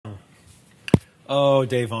Oh,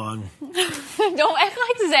 Davon. Don't act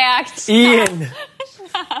like Zach. Ian.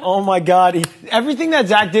 Oh my God! Everything that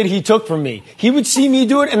Zach did, he took from me. He would see me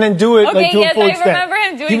do it and then do it like to a full extent. I remember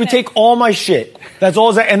him doing He would that. take all my shit. That's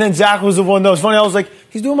all Zach. And then Zach was the one that was funny. I was like,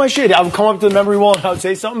 he's doing my shit. I would come up to the memory wall and I would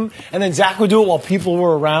say something, and then Zach would do it while people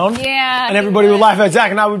were around. Yeah. And everybody would laugh at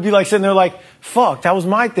Zach, and I would be like sitting there like, "Fuck, that was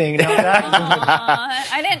my thing." And now Zach.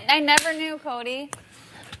 I never knew Cody.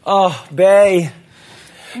 Oh, Bay.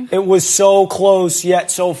 It was so close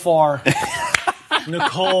yet so far.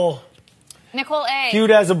 Nicole. Nicole A.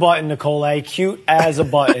 Cute as a button, Nicole A. Cute as a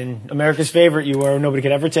button. America's favorite you were. Nobody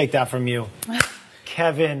could ever take that from you.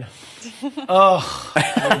 Kevin. Oh,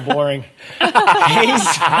 so boring.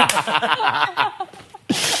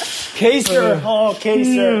 Kaser. Oh,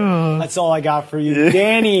 Kaser. That's all I got for you.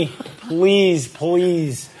 Danny, please,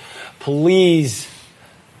 please, please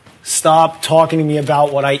stop talking to me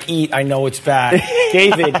about what I eat. I know it's bad.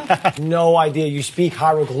 David, no idea. You speak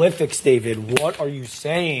hieroglyphics, David. What are you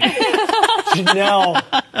saying? Janelle,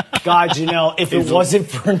 God, Janelle, if it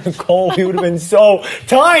wasn't for Nicole, we would have been so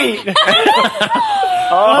tight.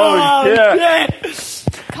 Oh, shit.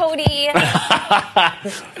 Cody.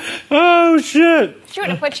 Oh, shit. You would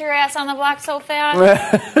have put your ass on the block so fast.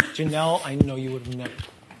 Janelle, I know you would have never.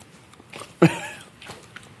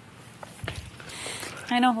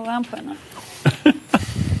 I know who I'm putting on.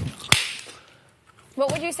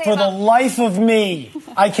 What would you say For the about... life of me,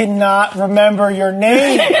 I cannot remember your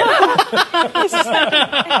name. That's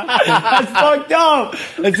fucked up.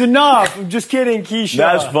 It's enough. I'm just kidding, Keisha.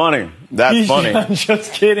 That's funny. That's Keisha, funny. I'm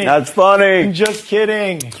just kidding. That's funny. I'm just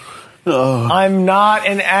kidding. I'm not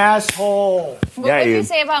an asshole. What would you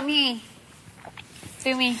say about me?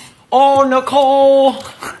 Do me. Oh, Nicole.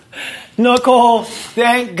 Nicole,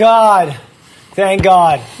 thank God. Thank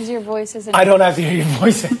God. Because your voice isn't... I don't have to hear your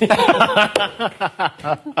voice anymore.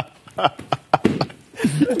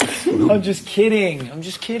 I'm just kidding. I'm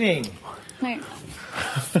just kidding. Wait.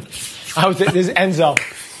 This is Enzo.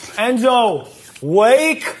 Enzo,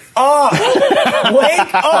 wake up.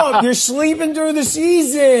 Wake up. You're sleeping through the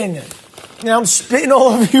season. Now I'm spitting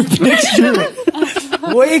all over your picture.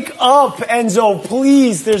 Wake up, Enzo,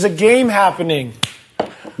 please. There's a game happening.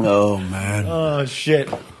 Oh, man. Oh, shit.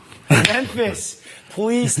 Memphis,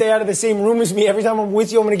 please stay out of the same room as me. Every time I'm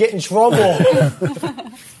with you, I'm going to get in trouble.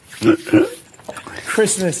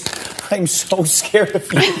 Christmas, I'm so scared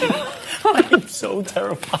of you. I'm so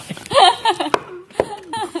terrified.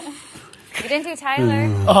 You didn't do Tyler.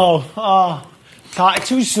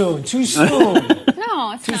 Too soon. Too soon.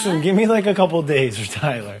 No, it's Too not. soon. Give me like a couple of days for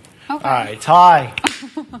Tyler. Okay. All right, Ty,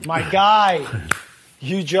 my guy,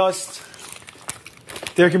 you just...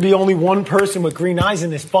 There can be only one person with green eyes in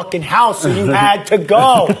this fucking house, so you had to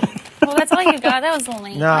go. Well, that's all you got. That was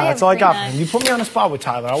only... Nah, that's all I got. Man. You put me on the spot with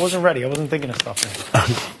Tyler. I wasn't ready. I wasn't thinking of stuff.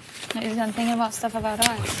 I'm thinking about stuff about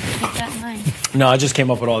us. Keep that in mind. No, I just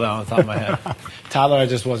came up with all that on the top of my head. Tyler, I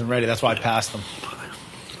just wasn't ready. That's why I passed him.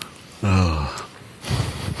 I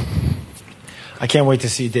can't wait to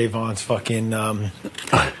see Davon's fucking... I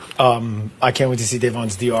can't wait to see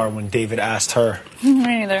Davon's DR when David asked her. Me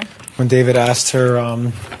neither. When David asked her...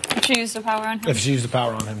 If she used the power on him. If she used the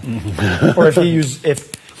power on him. Or if she used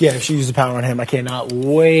the power on him. I cannot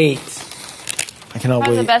wait. I cannot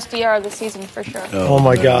Probably wait. the best DR of the season, for sure. Oh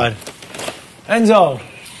my God. Enzo,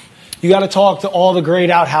 you got to talk to all the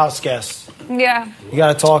grayed out house guests. Yeah. You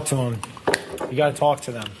got to talk to them. You got to talk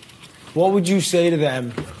to them. What would you say to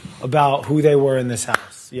them about who they were in this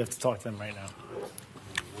house? You have to talk to them right now.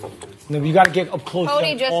 No, you got to get up close to them.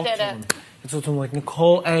 Cody just did it. It's also like,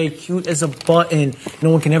 Nicole A, cute as a button. No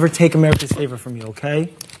one can ever take America's favor from you, okay?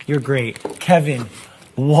 You're great. Kevin,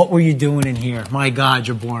 what were you doing in here? My God,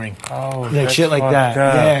 you're boring. Oh, like shit like that.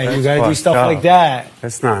 Up. Yeah, That's you gotta do stuff up. like that.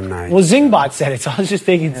 That's not nice. Well, Zingbot said it, so I was just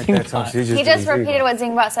taking Zingbot. He just repeated what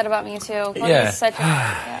Zingbot said about me too. Yeah. Such a,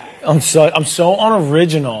 yeah. I'm so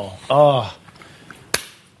unoriginal.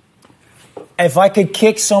 If I could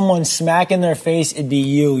kick someone smack in their face, it'd be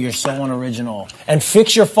you. You're so unoriginal. And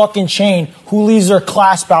fix your fucking chain. Who leaves their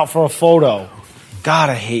clasp out for a photo?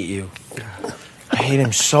 God, I hate you. I hate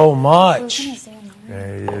him so much.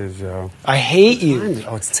 There he is, yo. I hate you.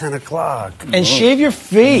 Oh, it's 10 o'clock. And shave your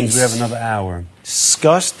face. We have another hour.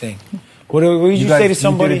 Disgusting. What would you say to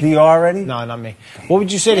somebody? You did a DR already? No, not me. What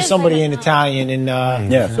would you say to somebody in Italian in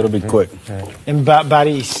Yeah, so it'll be quick. in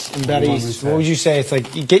Baris? In Baris, what would you say? It's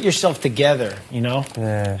like you get yourself together, you know?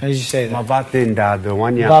 Yeah. How did you say Ma that? vatte in dado,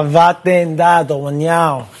 wanyao. Ma vatte in dado,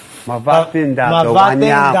 wanyao. Ma vatte in Ma dado, vatte in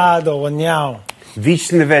wanyao. dado, wanyao.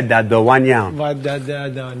 Vichneve dado,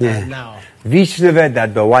 wanyao. Yeah. Now. Vichneve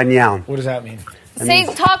dado, wanyao. What does that mean? Say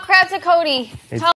talk crap to Cody. Tell